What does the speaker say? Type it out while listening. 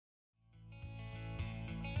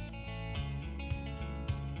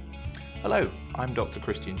Hello, I'm Dr.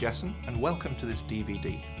 Christian Jessen and welcome to this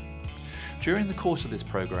DVD. During the course of this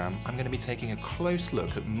programme, I'm going to be taking a close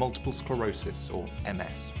look at multiple sclerosis, or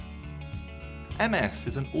MS. MS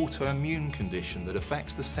is an autoimmune condition that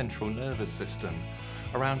affects the central nervous system.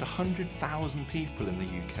 Around 100,000 people in the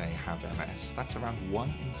UK have MS. That's around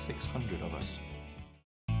 1 in 600 of us.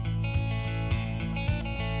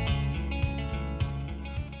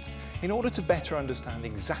 In order to better understand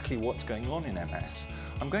exactly what's going on in MS,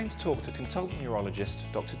 I'm going to talk to consultant neurologist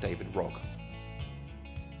Dr. David Rogg.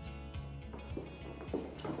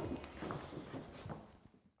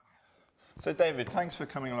 So David, thanks for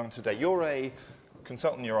coming along today. You're a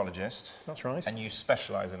consultant neurologist. That's right. And you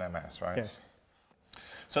specialise in MS, right? Yes.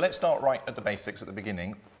 So let's start right at the basics at the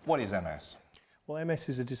beginning. What is MS? Well, MS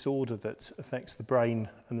is a disorder that affects the brain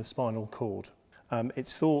and the spinal cord.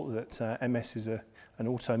 It's thought that MS is an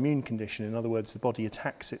autoimmune condition. In other words, the body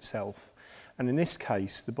attacks itself. And in this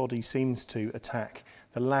case, the body seems to attack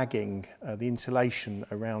the lagging, the insulation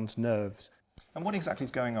around nerves. And what exactly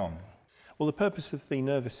is going on? Well, the purpose of the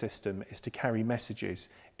nervous system is to carry messages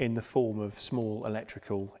in the form of small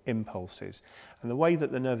electrical impulses. And the way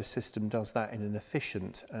that the nervous system does that in an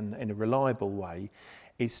efficient and in a reliable way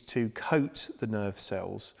is to coat the nerve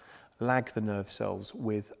cells, lag the nerve cells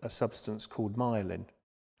with a substance called myelin.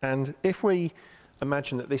 And if we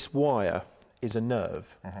imagine that this wire is a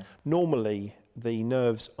nerve, normally the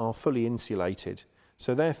nerves are fully insulated.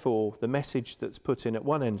 So therefore, the message that's put in at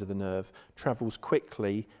one end of the nerve travels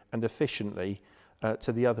quickly and efficiently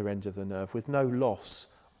to the other end of the nerve with no loss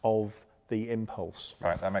of the impulse.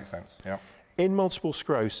 Right, that makes sense, yeah. In multiple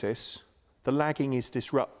sclerosis, the lagging is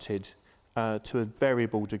disrupted to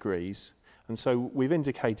variable degrees. And so we've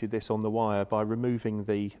indicated this on the wire by removing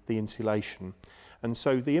the insulation. And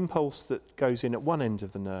so the impulse that goes in at one end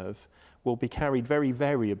of the nerve will be carried very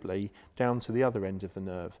variably down to the other end of the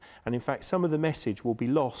nerve. And in fact, some of the message will be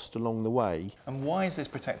lost along the way. And why is this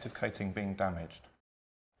protective coating being damaged?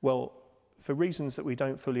 Well, for reasons that we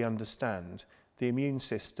don't fully understand, the immune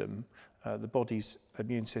system, the body's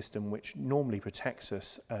immune system, which normally protects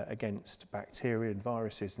us against bacteria and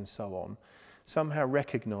viruses and so on, somehow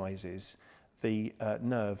recognises the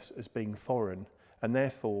nerves as being foreign, and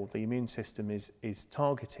therefore the immune system is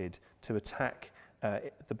targeted to attack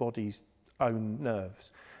the body's own nerves.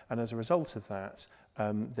 And as a result of that,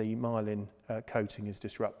 the myelin coating is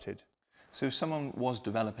disrupted. So if someone was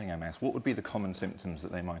developing MS, what would be the common symptoms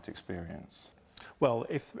that they might experience? Well,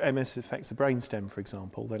 if MS affects the brainstem, for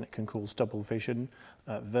example, then it can cause double vision,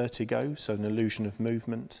 vertigo, so an illusion of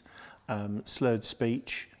movement, slurred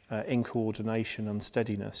speech, incoordination,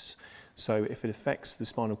 unsteadiness. So if it affects the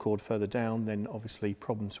spinal cord further down, then obviously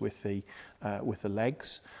problems with the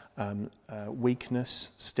legs, weakness,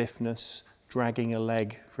 stiffness, dragging a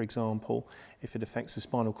leg, for example. If it affects the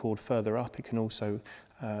spinal cord further up, it can also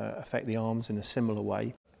affect the arms in a similar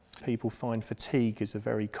way. People find fatigue is a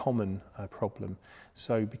very common problem,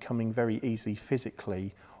 so becoming very easily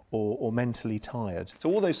physically or mentally tired.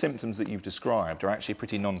 So all those symptoms that you've described are actually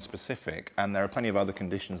pretty non-specific, and there are plenty of other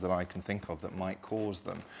conditions that I can think of that might cause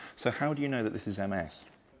them. So how do you know that this is MS?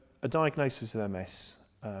 A diagnosis of MS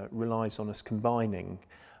relies on us combining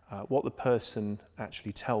what the person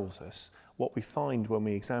actually tells us, what we find when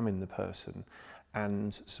we examine the person,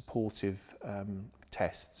 and supportive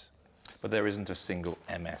tests. But there isn't a single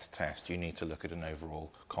MS test. You need to look at an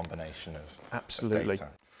overall combination of Absolutely. data.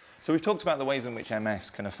 So we've talked about the ways in which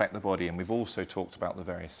MS can affect the body, and we've also talked about the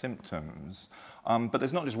various symptoms. But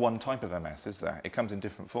there's not just one type of MS, is there? It comes in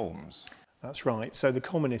different forms. That's right. So the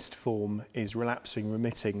commonest form is relapsing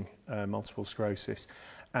remitting multiple sclerosis,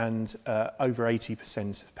 and over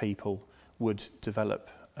 80% of people would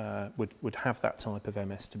develop, would have that type of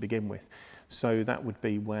MS to begin with. So that would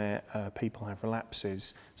be where people have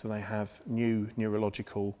relapses, so they have new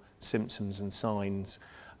neurological symptoms and signs,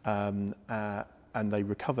 and they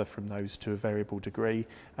recover from those to a variable degree,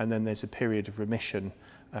 and then there's a period of remission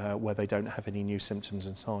where they don't have any new symptoms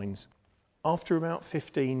and signs. After about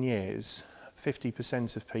 15 years,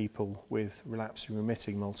 50% of people with relapsing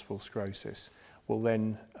remitting multiple sclerosis will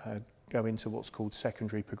then go into what's called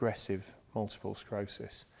secondary progressive multiple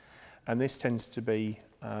sclerosis. And this tends to be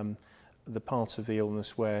the part of the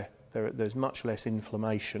illness where there's much less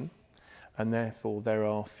inflammation, and therefore there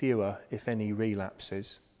are fewer, if any,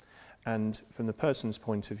 relapses. And from the person's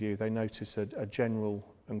point of view, they notice a general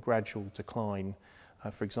and gradual decline,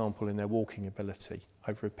 for example, in their walking ability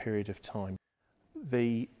over a period of time.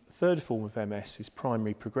 The third form of MS is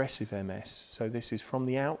primary progressive MS. So this is from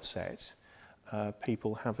the outset,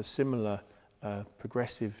 people have a similar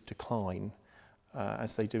progressive decline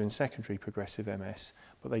as they do in secondary progressive MS,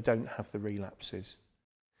 but they don't have the relapses.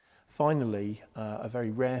 Finally, a very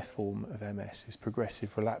rare form of MS is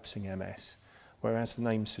progressive relapsing MS, where, as the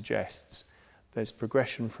name suggests, there's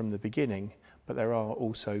progression from the beginning, but there are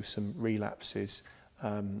also some relapses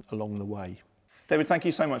along the way. David, thank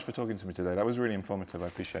you so much for talking to me today. That was really informative. I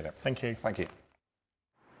appreciate it. Thank you. Thank you.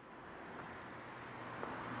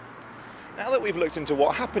 Now that we've looked into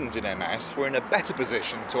what happens in MS, we're in a better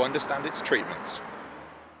position to understand its treatments.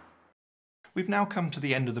 We've now come to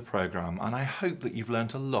the end of the programme, and I hope that you've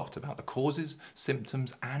learnt a lot about the causes,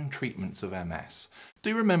 symptoms and treatments of MS.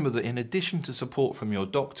 Do remember that in addition to support from your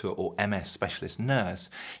doctor or MS specialist nurse,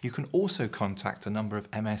 you can also contact a number of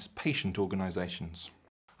MS patient organisations.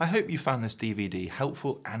 I hope you found this DVD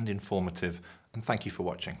helpful and informative, and thank you for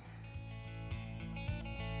watching.